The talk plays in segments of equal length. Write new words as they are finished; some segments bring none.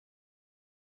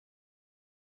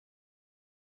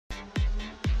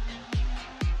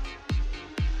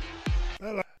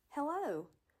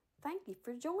Thank you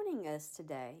for joining us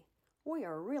today. We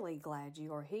are really glad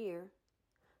you are here.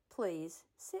 Please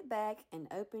sit back and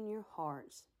open your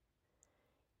hearts.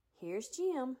 Here's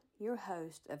Jim, your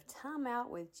host of Time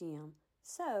Out with Jim.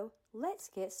 So, let's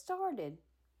get started.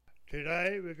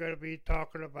 Today we're going to be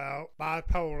talking about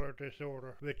bipolar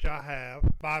disorder, which I have.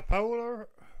 Bipolar,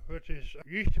 which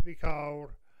used to be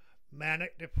called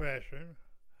manic depression,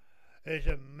 is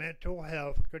a mental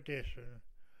health condition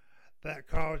that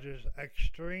causes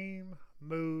extreme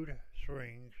mood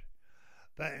swings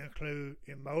that include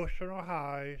emotional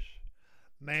highs,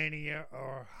 mania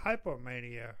or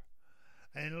hypomania,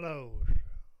 and lows,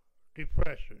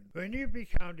 depression. When you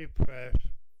become depressed,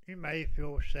 you may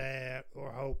feel sad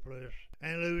or hopeless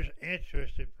and lose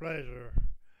interest and pleasure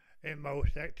in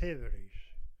most activities.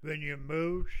 When your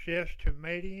mood shifts to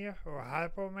mania or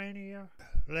hypomania,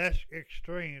 less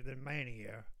extreme than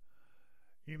mania,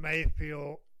 you may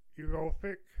feel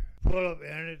euphoric, full of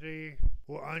energy,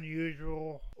 or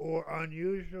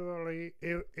unusually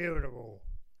irritable.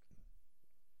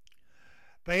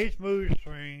 These mood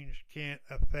swings can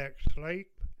affect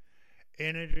sleep,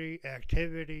 energy,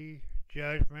 activity,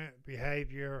 judgment,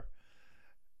 behavior,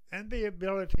 and the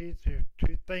ability to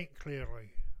think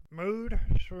clearly. Mood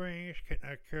swings can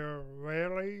occur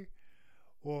rarely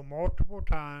or multiple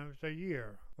times a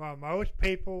year. While most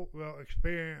people will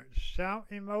experience some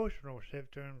emotional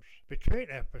symptoms between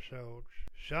episodes,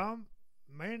 some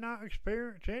may not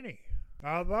experience any.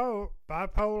 Although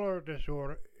bipolar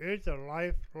disorder is a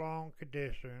lifelong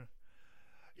condition,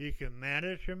 you can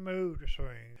manage your mood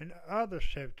swings and other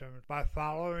symptoms by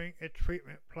following a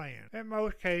treatment plan. In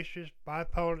most cases,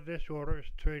 bipolar disorder is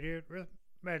treated with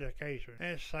medication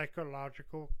and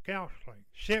psychological counseling.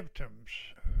 Symptoms.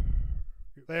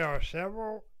 There are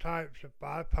several types of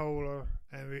bipolar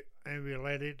and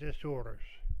related disorders.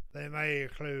 They may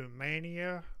include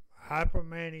mania,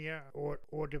 hypomania, or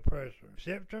depression.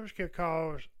 Symptoms can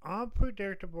cause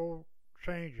unpredictable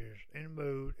changes in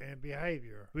mood and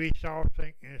behavior,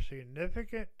 resulting in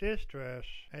significant distress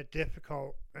and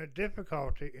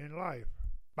difficulty in life.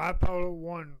 Bipolar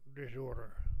 1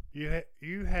 disorder. You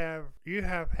have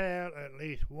had at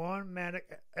least one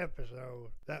manic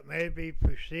episode that may be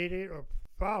preceded or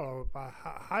followed by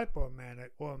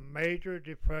hypomanic or major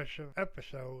depressive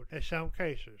episode in some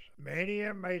cases.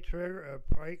 Mania may trigger a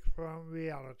break from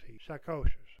reality,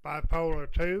 psychosis. Bipolar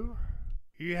 2,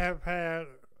 you have had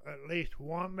at least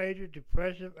one major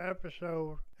depressive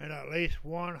episode and at least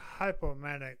one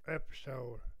hypomanic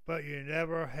episode, but you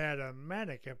never had a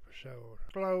manic episode.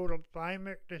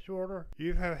 Thymic disorder,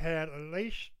 you have had at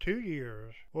least 2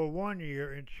 years or 1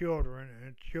 year in children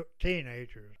and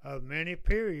teenagers of many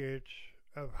periods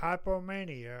of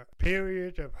hypomania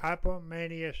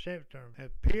symptoms,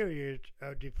 and periods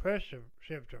of depressive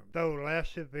symptoms, though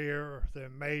less severe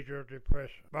than major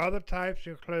depression. Other types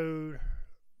include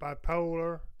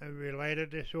bipolar and related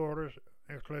disorders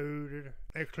included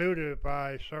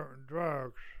by certain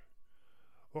drugs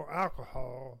or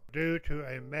alcohol due to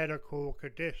a medical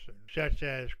condition such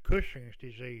as Cushing's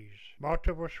disease,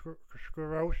 multiple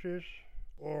sclerosis,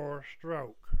 or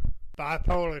stroke.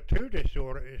 Bipolar 2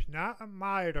 disorder is not a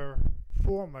milder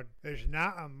form of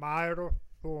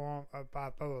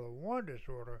bipolar 1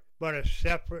 disorder, but a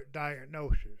separate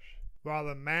diagnosis. While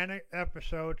the manic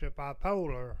episodes of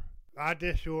bipolar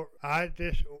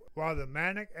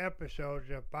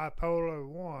bipolar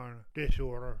 1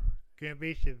 disorder can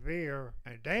be severe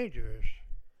and dangerous,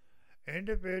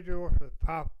 individuals with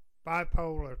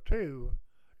bipolar 2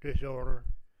 disorder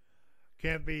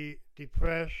can be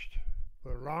depressed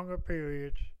for longer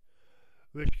periods,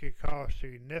 which can cause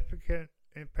significant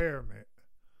impairment.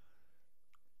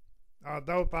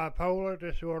 Although bipolar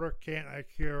disorder can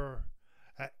occur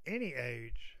at any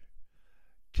age,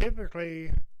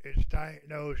 typically it's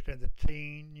diagnosed in the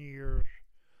teen years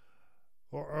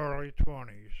or early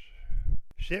 20s.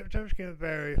 Symptoms can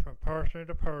vary from person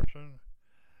to person,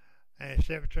 and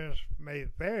symptoms may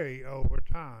vary over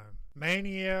time.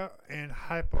 Mania and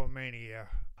hypomania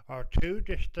are two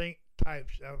distinct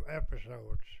types of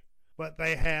episodes, but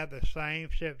they have the same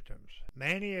symptoms.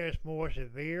 Mania is more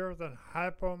severe than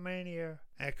hypomania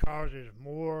and causes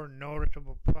more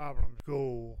noticeable problems,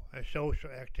 school and social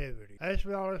activity, as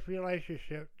well as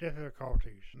relationship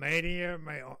difficulties. Mania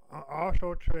may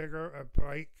also trigger a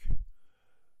break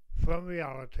from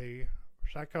reality,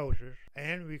 psychosis,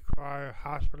 and require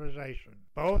hospitalization.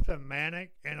 Both a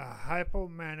manic and a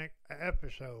hypomanic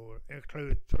episode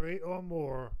include 3 or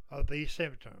more of these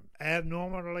symptoms: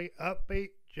 abnormally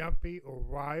upbeat, jumpy, or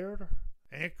wired,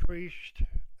 increased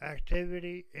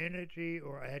activity, energy,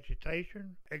 or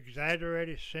agitation,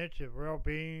 exaggerated sense of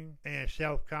well-being and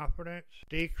self-confidence,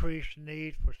 decreased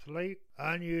need for sleep,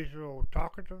 unusual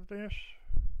talkativeness,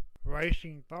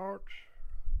 racing thoughts,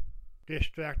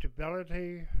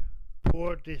 distractibility,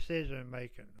 poor decision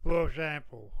making. For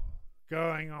example,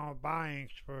 going on buying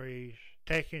sprees,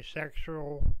 taking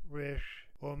sexual risks,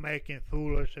 or making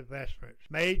foolish investments.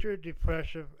 Major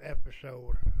depressive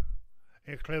episode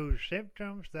includes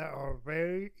symptoms that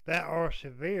are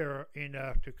severe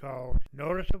enough to cause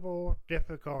noticeable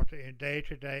difficulty in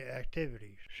day-to-day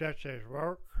activities, such as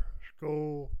work,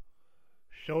 school,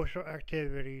 social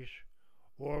activities,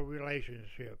 or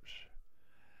relationships.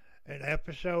 An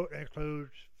episode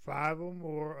includes 5 or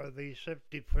more of these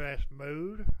depressed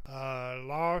mood,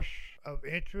 loss of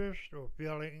interest or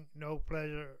feeling no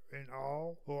pleasure in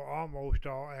all or almost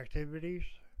all activities,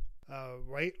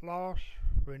 weight loss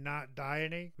when not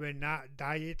dieting,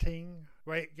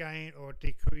 weight gain or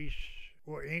decrease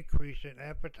or increase in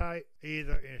appetite,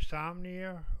 either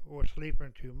insomnia or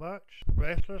sleeping too much,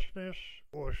 restlessness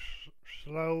or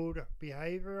slowed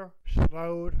behavior,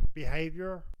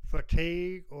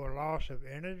 fatigue or loss of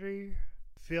energy,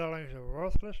 feelings of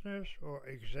worthlessness or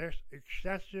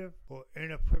excessive or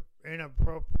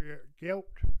inappropriate guilt,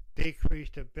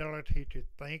 decreased ability to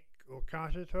think or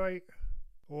concentrate,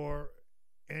 or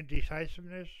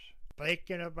indecisiveness,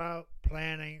 thinking about,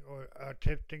 planning, or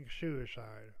attempting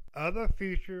suicide. Other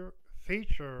features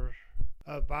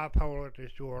of bipolar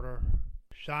disorder.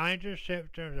 Signs and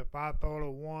symptoms of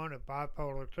bipolar 1 and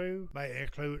bipolar 2 may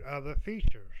include other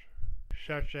features,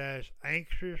 such as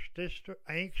anxious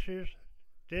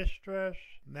distress,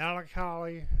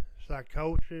 melancholy,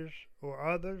 psychosis, or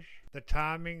others. The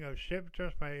timing of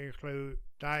symptoms may include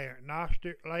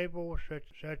diagnostic labels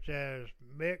such as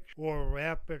mixed or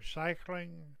rapid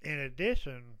cycling. In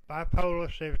addition, bipolar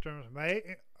symptoms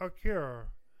may occur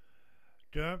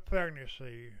during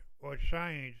pregnancy or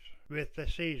change with the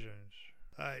seasons.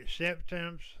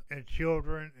 Symptoms in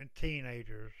children and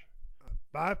teenagers.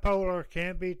 Bipolar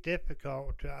can be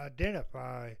difficult to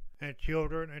identify in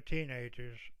children and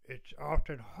teenagers. It's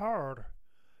often hard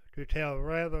to tell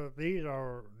whether these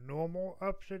are normal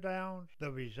ups and downs,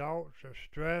 the results of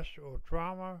stress or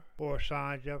trauma, or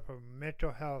signs of a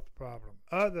mental health problem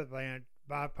other than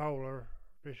bipolar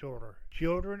disorder.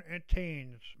 Children and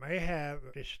teens may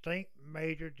have distinct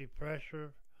major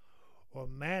depressive or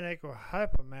manic or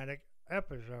hypomanic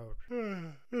episodes,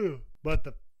 but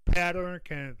the pattern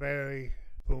can vary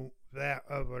from that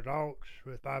of adults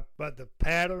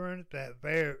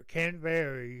can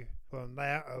vary from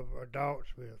that of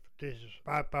adults with this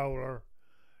bipolar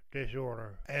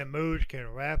disorder, and moods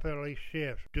can rapidly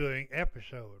shift during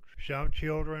episodes. Some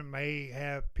children may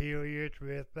have periods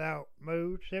without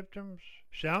mood symptoms.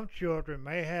 Some children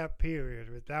may have periods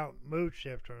without mood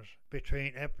symptoms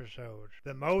between episodes.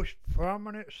 The most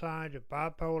prominent signs of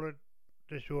bipolar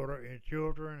disorder in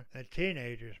children and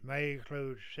teenagers may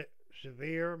include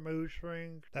severe mood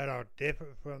swings that are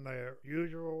different from their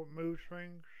usual mood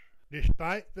swings.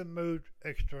 Despite the mood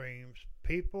extremes,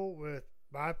 people with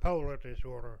bipolar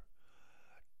disorder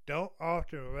don't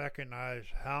often recognize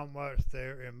how much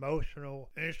their emotional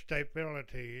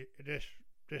instability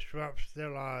disrupts their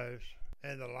lives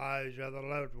and the lives of their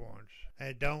loved ones,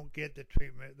 and don't get the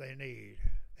treatment they need.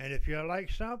 And if you're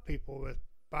like some people with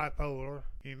bipolar,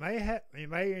 you may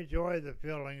enjoy the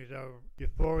feelings of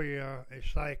euphoria and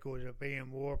cycles of being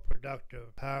more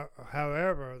productive.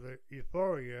 However, the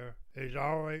euphoria is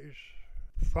always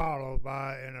followed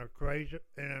by an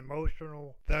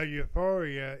emotional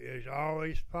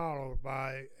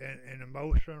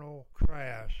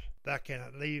crash that can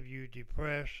leave you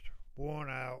depressed, worn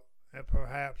out, and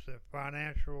perhaps in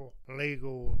financial,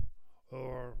 legal,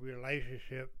 or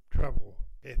relationship trouble.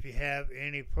 If you have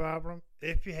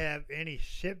any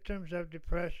symptoms of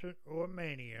depression or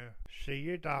mania, see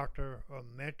your doctor or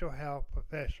mental health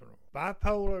professional.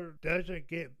 Bipolar doesn't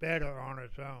get better on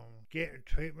its own. Getting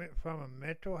treatment from a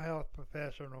mental health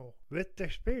professional with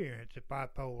experience in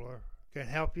bipolar can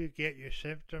help you get your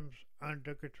symptoms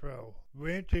under control.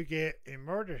 When to get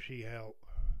emergency help.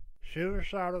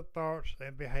 Suicidal thoughts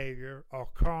and behavior are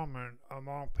common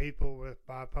among people with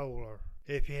bipolar.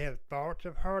 If you have thoughts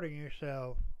of hurting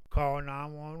yourself, call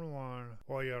 911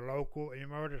 or your local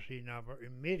emergency number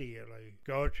immediately.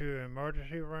 Go to your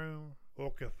emergency room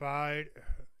or confide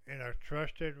in a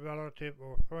trusted relative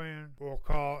or friend, or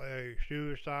call a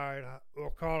suicide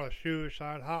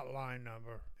hotline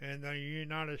number. In the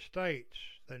United States,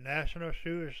 the National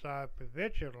Suicide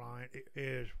Prevention Line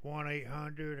is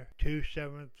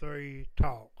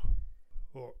 1-800-273-TALK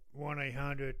or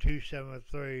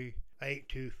 1-800-273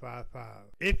 8255.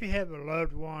 If you have a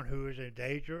loved one who is in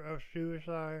danger of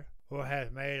suicide or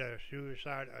has made a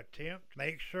suicide attempt,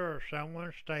 make sure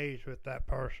someone stays with that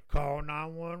person. Call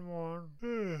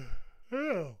 911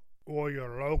 or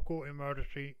your local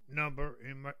emergency number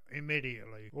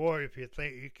immediately. Or if you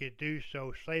think you can do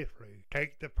so safely,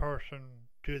 take the person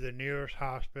to the nearest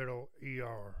hospital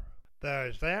ER. The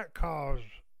exact cause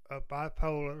of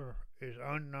bipolar is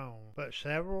unknown, but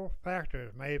several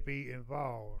factors may be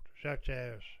involved, such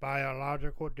as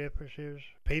biological differences.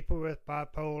 People with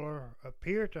bipolar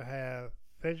appear to have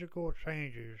physical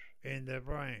changes in their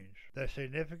brains. The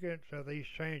significance of these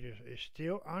changes is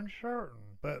still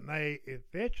uncertain, but may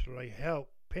eventually help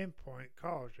pinpoint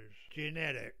causes.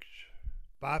 Genetics.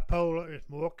 Bipolar is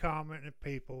more common in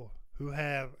people who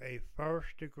have a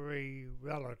first-degree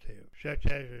relative, such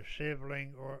as a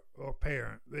sibling or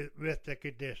parent, with the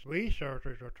condition.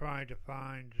 Researchers are trying to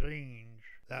find genes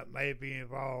that may be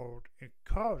involved in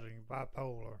causing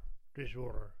bipolar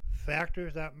disorder.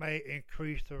 Factors that may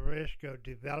increase the risk of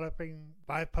developing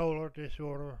bipolar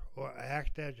disorder or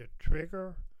act as a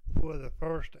trigger for the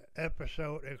first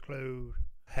episode include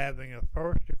having a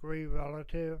first-degree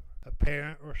relative, a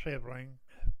parent or sibling,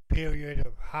 period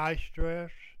of high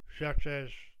stress, such as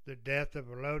the death of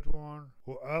a loved one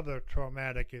or other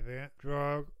traumatic event,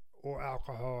 drug or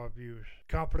alcohol abuse.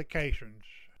 Complications.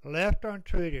 Left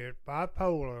untreated,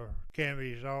 bipolar can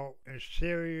result in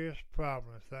serious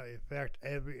problems that affect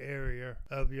every area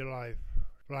of your life,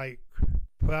 like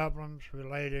problems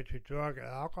related to drug and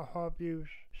alcohol abuse,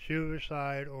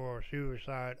 suicide or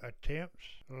suicide attempts,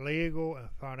 legal and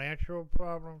financial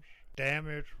problems,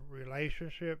 damaged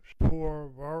relationships, poor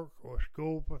work or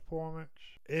school performance.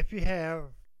 If you have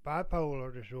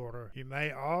bipolar disorder, you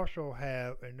may also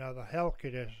have another health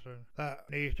condition that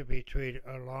needs to be treated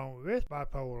along with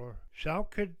bipolar.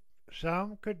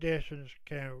 Some conditions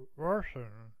can worsen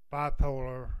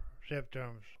bipolar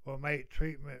symptoms or make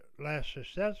treatment less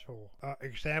successful.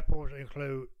 Examples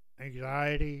include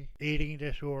anxiety, eating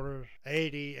disorders,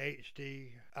 ADHD,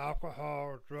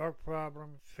 alcohol, drug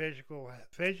problems,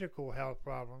 physical health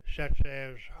problems such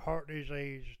as heart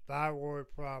disease, thyroid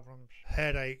problems,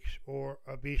 headaches, or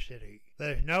obesity.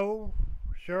 There's no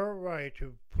sure way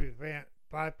to prevent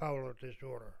bipolar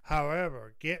disorder.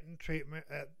 However, getting treatment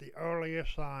at the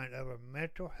earliest sign of a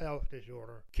mental health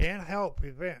disorder can help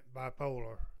prevent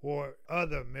bipolar or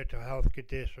other mental health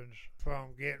conditions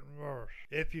from getting worse.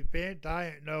 If you've been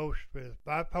diagnosed with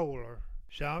bipolar,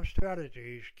 some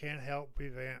strategies can help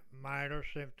prevent minor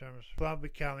symptoms from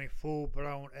becoming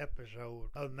full-blown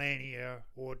episodes of mania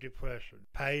or depression.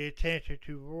 Pay attention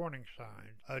to warning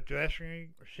signs.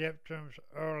 Addressing symptoms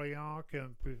early on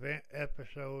can prevent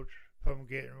episodes from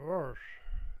getting worse.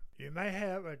 You may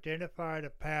have identified a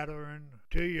pattern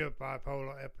to your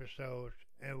bipolar episodes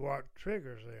and what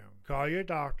triggers them. Call your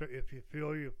doctor if you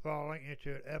feel you're falling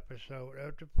into an episode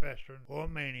of depression or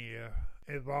mania.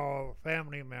 Involve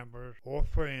family members or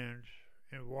friends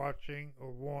in watching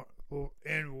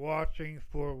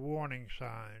for warning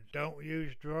signs. Don't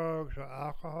use drugs or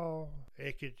alcohol.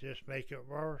 It could just make it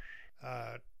worse.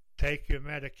 Take your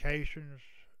medications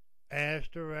as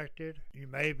directed. You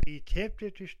may be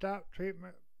tempted to stop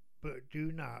treatment, but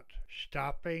do not.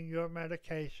 Stopping your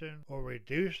medication or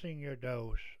reducing your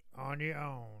dose on your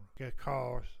own can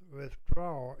cause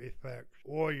withdrawal effects,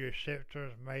 or your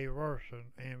symptoms may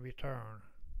worsen in return.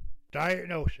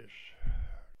 Diagnosis.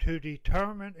 To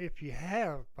determine if you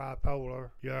have bipolar,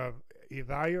 your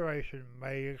evaluation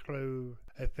may include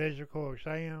a physical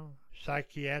exam,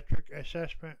 psychiatric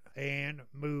assessment, and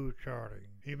mood charting.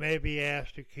 You may be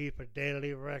asked to keep a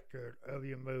daily record of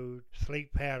your mood,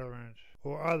 sleep patterns,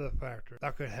 or other factors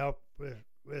that could help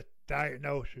with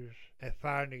diagnosis and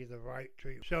finding the right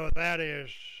treatment. So that is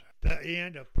the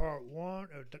end of part one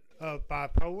of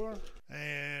bipolar,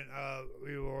 and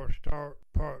we will start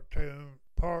part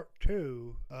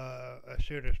two as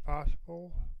soon as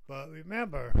possible. But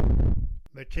remember,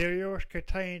 materials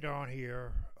contained on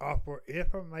here are for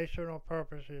informational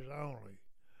purposes only.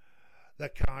 The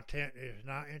content is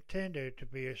not intended to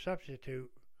be a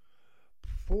substitute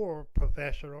for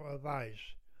professional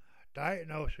advice,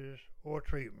 diagnosis, or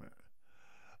treatment.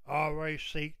 Always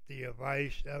seek the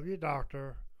advice of your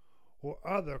doctor or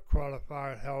other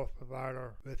qualified health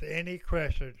provider with any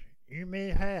questions you may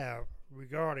have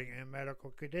regarding a medical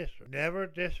condition. Never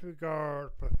disregard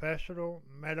professional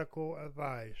medical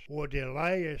advice or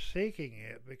delay in seeking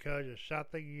it because of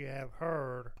something you have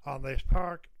heard on this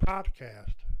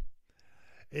podcast.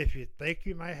 If you think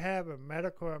you may have a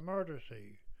medical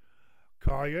emergency,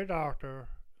 call your doctor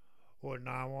or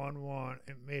 911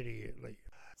 immediately.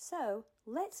 So,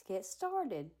 let's get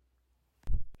started.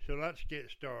 So let's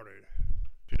get started.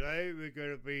 Today we're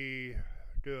going to be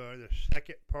doing the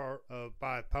second part of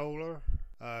bipolar,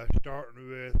 starting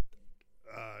with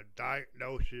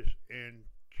diagnosis in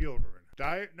children.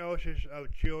 Diagnosis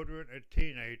of children and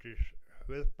teenagers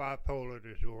with bipolar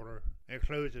disorder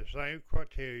includes the same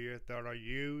criteria that are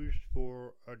used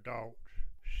for adults.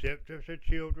 Symptoms in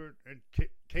children and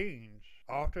teens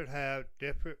often have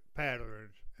different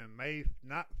patterns and may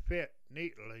not fit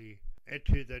neatly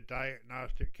into the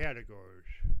diagnostic categories.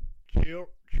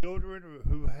 Children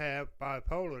who have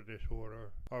bipolar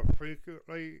disorder are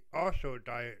frequently also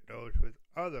diagnosed with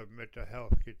other mental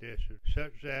health conditions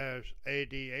such as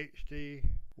ADHD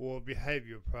or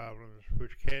behavior problems,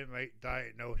 which can make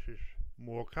diagnosis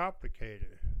more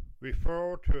complicated.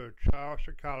 Referral to a child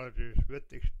psychologist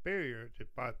with experience in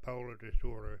bipolar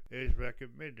disorder is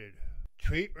recommended.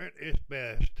 Treatment is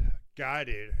best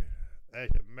guided as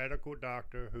a medical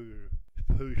doctor who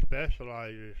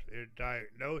specializes in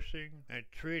diagnosing and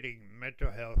treating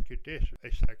mental health conditions,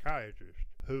 a psychiatrist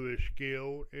who is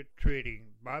skilled in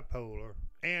treating bipolar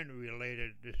and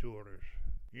related disorders.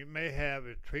 You may have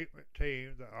a treatment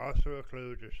team that also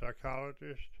includes a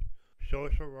psychologist,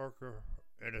 social worker,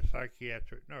 and a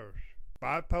psychiatric nurse.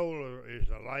 Bipolar is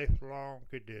a lifelong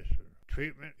condition.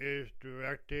 Treatment is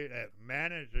directed at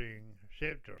managing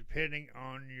symptoms depending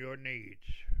on your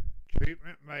needs.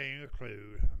 Treatment may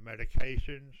include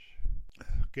medications,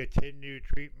 continued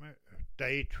treatment,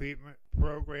 day treatment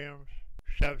programs,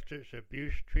 substance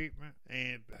abuse treatment,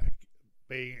 and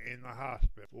being in the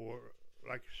hospital or,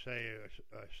 like say,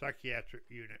 a psychiatric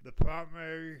unit. The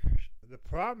primary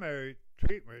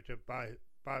treatment of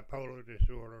bipolar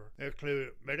disorder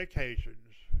include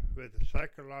medications with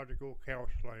psychological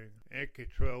counseling and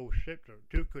control symptoms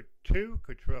to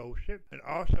control symptoms, and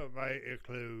also may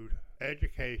include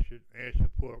education and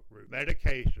support groups.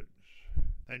 Medications.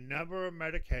 A number of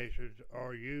medications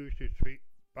are used to treat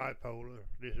bipolar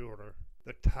disorder.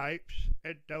 The types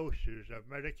and doses of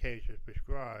medications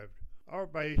prescribed are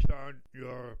based on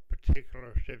your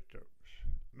particular symptoms.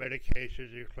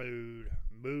 Medications include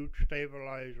mood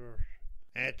stabilizers,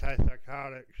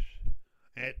 antipsychotics,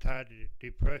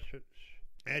 antidepressants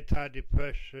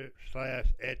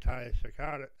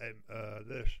 /antipsychotic, and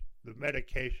the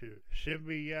medication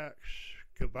Symbyax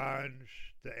combines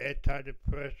the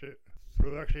antidepressant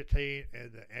fluoxetine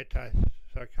and the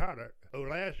antipsychotic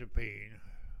olanzapine.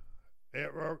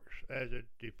 It works as a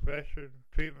depression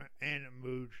treatment and a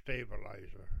mood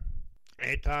stabilizer.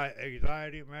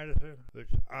 Anti-anxiety medicine,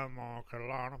 which I'm on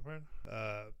Klonopin.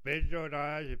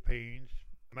 Benzodiazepines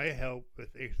may help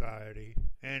with anxiety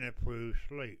and improve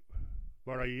sleep,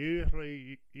 but are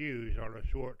usually used on a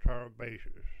short-term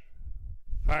basis.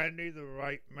 Finding the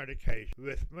right medication.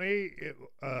 With me,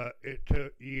 it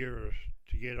took years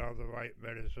to get on the right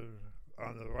medicine,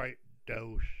 on the right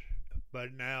dose,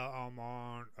 but now I'm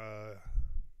on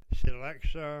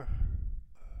Celexa,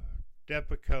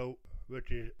 Depakote,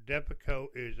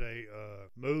 Depakote is a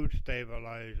mood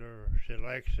stabilizer,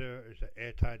 Celexa is an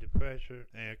antidepressant,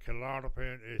 and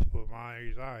Klonopin is for my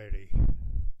anxiety.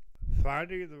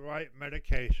 Finding the right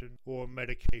medication or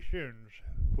medications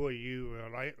for you will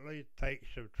likely take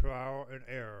some trial and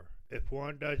error. If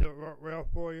one doesn't work well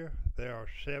for you, there are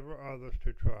several others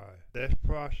to try. This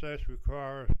process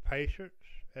requires patience,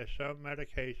 as some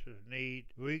medications need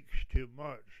weeks to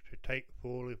months to take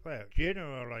full effect.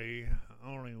 Generally,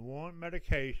 only one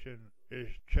medication is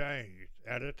changed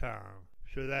at a time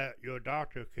so that your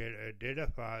doctor can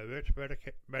identify which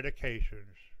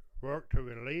medications work to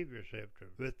relieve your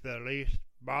symptoms with the least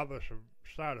bothersome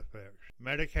side effects.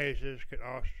 Medications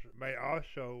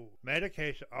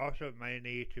also may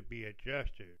need to be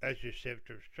adjusted as your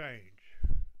symptoms change.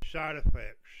 Side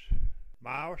effects.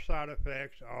 Mild side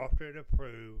effects often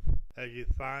improve as you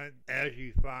find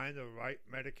the right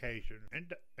medication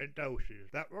and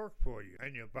doses that work for you,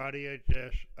 and your body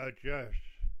adjusts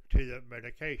to the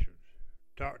medications.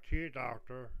 Talk to your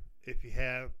doctor if you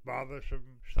have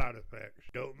bothersome side effects.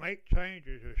 Don't make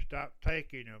changes or stop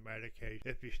taking your medication.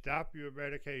 If you stop your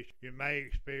medication, you may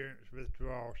experience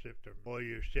withdrawal symptoms, or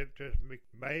your symptoms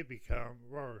may become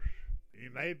worse. You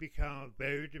may become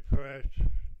very depressed,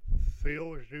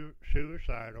 feel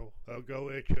suicidal, or go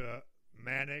into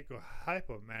manic or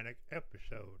hypomanic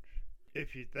episodes.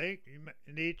 If you think you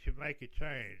need to make a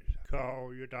change,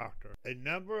 call your doctor. A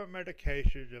number of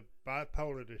medications of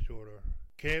bipolar disorder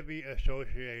can be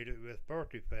associated with birth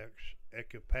defects and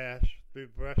can pass through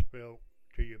breast milk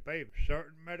to your baby.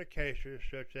 Certain medications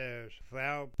such as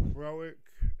valproic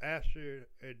acid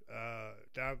and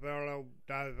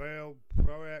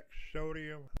divalproic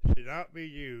sodium should not be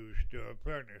used during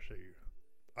pregnancy.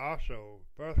 Also,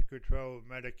 birth control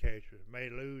medications may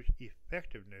lose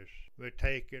effectiveness when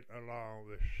taken along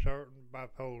with certain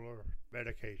bipolar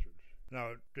medications.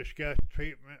 Now, discuss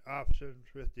treatment options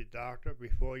with the doctor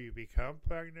before you become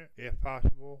pregnant, if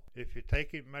possible. If you're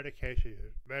taking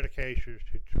medications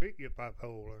to treat your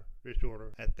bipolar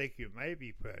disorder and think you may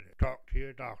be pregnant, talk to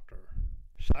your doctor.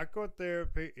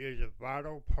 Psychotherapy is a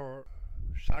vital part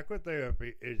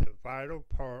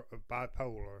of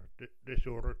bipolar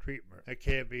disorder treatment and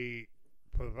can be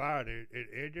provided in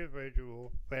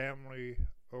individual, family,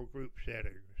 or group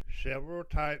settings. Several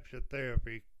types of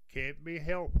therapy can be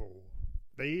helpful.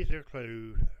 These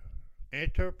include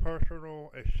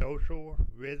interpersonal and social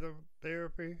rhythm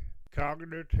therapy,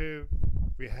 cognitive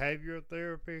behavioral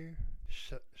therapy,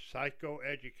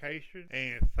 psychoeducation,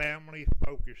 and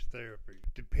family-focused therapy.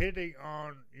 Depending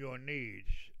on your needs,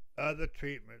 other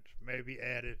treatments may be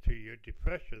added to your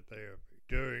depression therapy.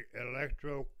 During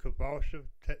electroconvulsive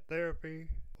therapy,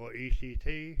 or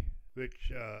ECT,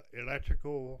 which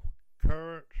electrical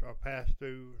currents are passed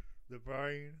through the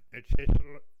brain,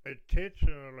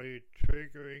 intentionally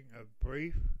triggering a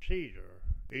brief seizure.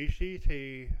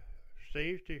 ECT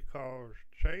seems to cause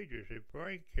changes in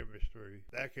brain chemistry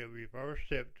that can reverse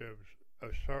symptoms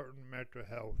of certain mental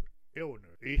health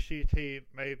illness. ECT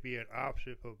may be an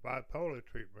option for bipolar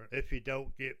treatment if you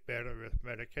don't get better with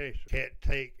medication, can't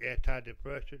take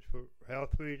antidepressants for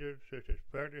health reasons such as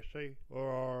pregnancy,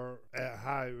 or are at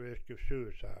high risk of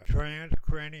suicide.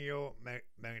 Transcranial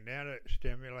magnetic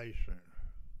stimulation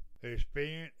is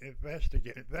being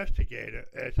investigated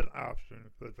as an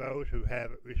option for those who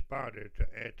haven't responded to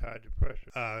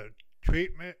antidepressants.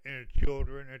 Treatment in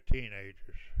children and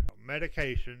teenagers.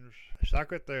 Medications,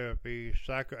 psychotherapy,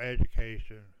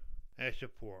 psychoeducation, and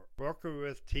support. Working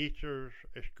with teachers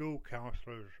and school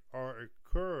counselors or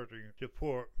encouraging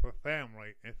support for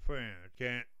family and friends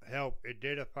can help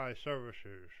identify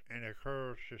services and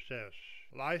encourage success.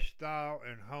 Lifestyle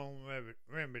and home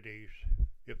remedies.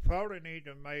 You probably need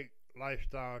to make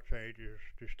lifestyle changes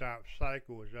to stop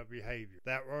cycles of behavior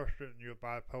that worsen your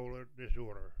bipolar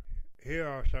disorder. Here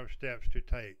are some steps to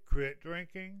take. Quit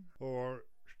drinking or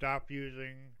stop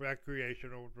using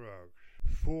recreational drugs.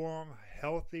 Form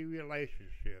healthy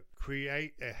relationships.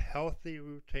 Create a healthy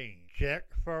routine.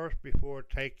 Check first before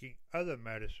taking other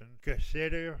medicines.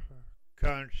 Consider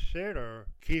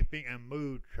keeping a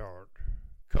mood chart.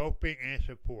 Coping and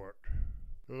support.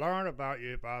 Learn about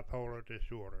your bipolar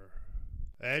disorder.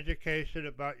 Education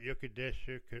about your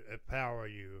condition could empower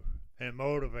you and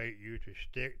motivate you to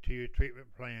stick to your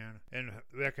treatment plan and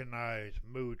recognize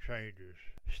mood changes.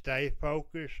 Stay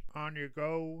focused on your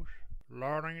goals.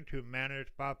 Learning to manage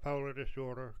bipolar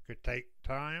disorder could take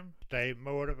time. Stay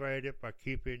motivated by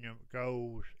keeping your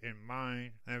goals in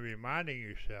mind and reminding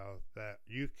yourself that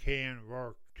you can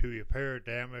work to repair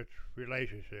damaged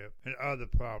relationships and other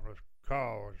problems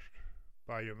caused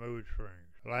by your mood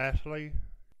swings. Lastly,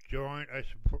 join a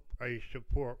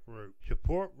support group.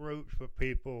 Support groups for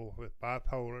people with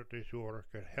bipolar disorder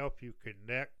can help you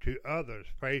connect to others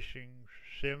facing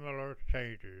similar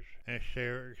changes and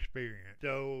share experience.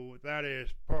 So that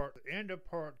is end of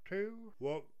part 2.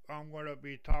 What I'm going to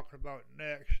be talking about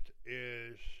next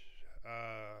is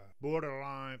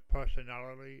borderline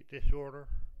personality disorder,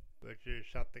 which is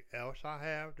something else I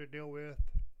have to deal with.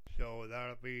 So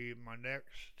that'll be my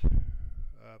next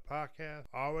podcast.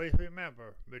 Always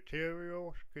remember,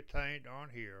 materials contained on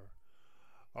here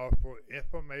are for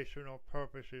informational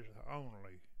purposes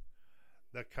only.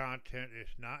 The content is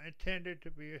not intended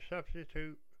to be a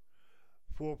substitute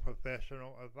for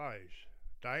professional advice,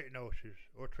 diagnosis,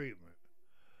 or treatment.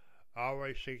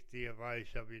 Always seek the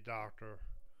advice of your doctor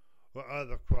or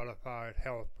other qualified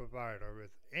health provider with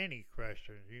any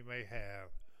questions you may have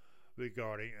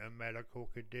regarding a medical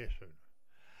condition.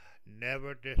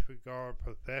 Never disregard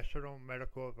professional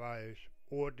medical advice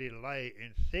or delay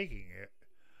in seeking it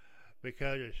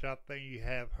because it's something you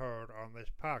have heard on this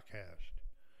podcast.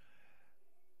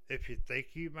 If you think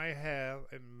you may have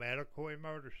a medical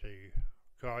emergency,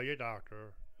 call your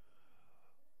doctor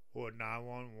or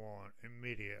 911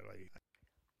 immediately.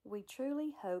 We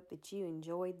truly hope that you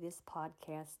enjoyed this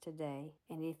podcast today,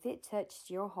 and if it touched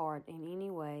your heart in any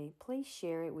way, please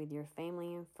share it with your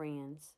family and friends.